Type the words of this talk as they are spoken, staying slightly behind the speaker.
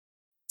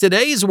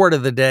Today's word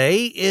of the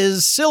day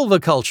is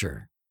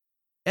silviculture.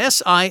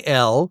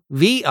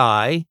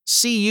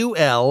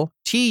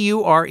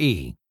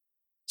 Silviculture.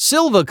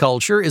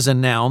 Silviculture is a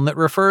noun that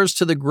refers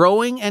to the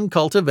growing and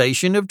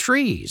cultivation of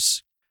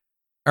trees.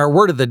 Our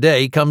word of the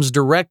day comes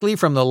directly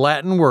from the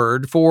Latin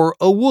word for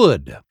a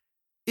wood.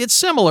 It's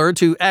similar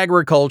to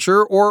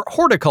agriculture or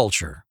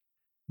horticulture.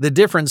 The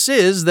difference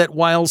is that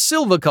while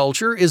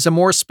silviculture is a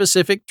more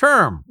specific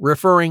term,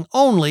 referring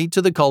only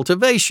to the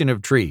cultivation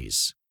of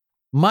trees.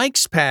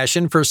 Mike's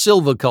passion for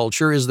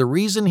silviculture is the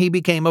reason he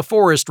became a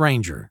forest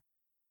ranger.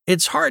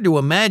 It's hard to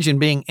imagine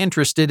being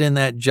interested in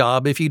that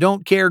job if you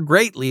don't care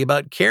greatly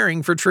about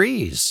caring for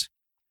trees.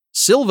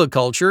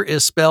 Silviculture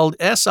is spelled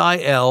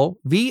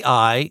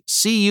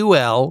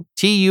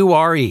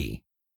Silviculture.